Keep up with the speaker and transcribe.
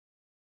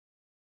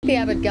The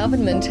Abbott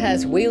government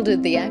has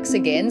wielded the axe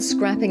again,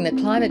 scrapping the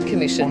Climate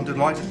Commission. I'm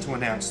delighted to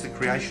announce the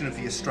creation of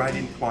the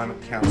Australian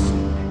Climate Council.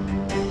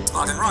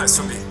 Martin Rice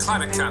from the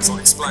Climate Council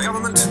explained the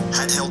government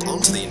had held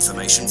on to the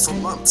information for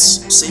months,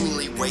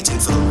 seemingly waiting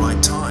for the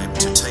right time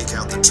to take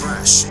out the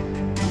trash.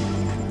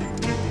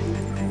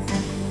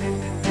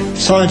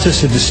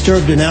 Scientists are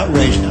disturbed and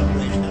outraged.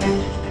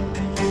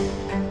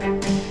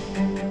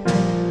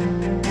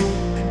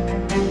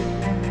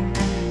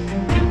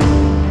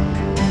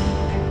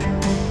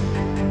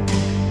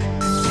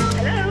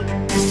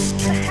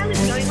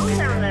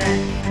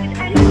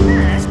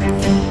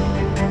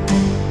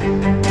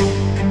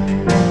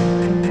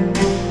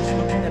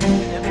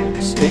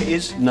 There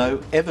is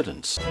no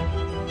evidence.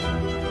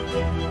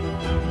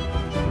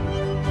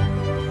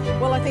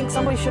 Well, I think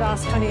somebody should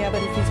ask Tony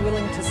Abbott if he's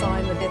willing to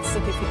sign the death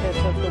certificate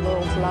of the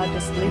world's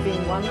largest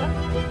living wonder.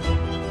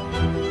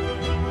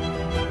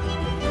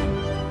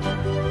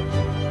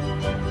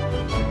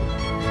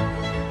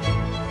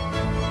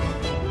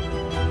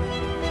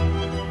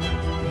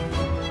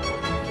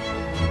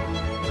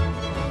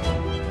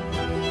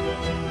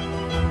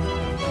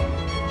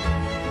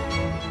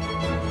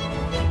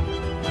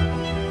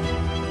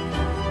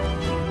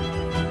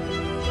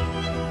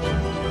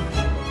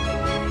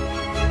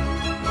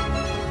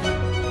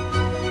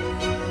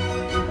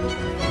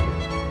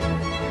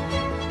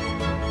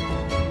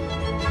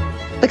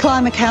 The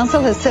Climate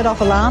Council has set off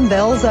alarm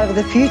bells over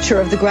the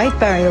future of the Great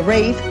Barrier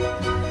Reef.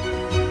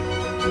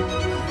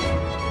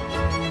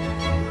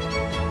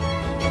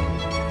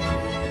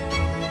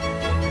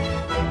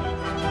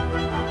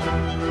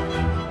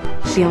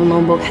 The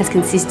online book has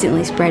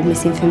consistently spread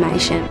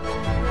misinformation.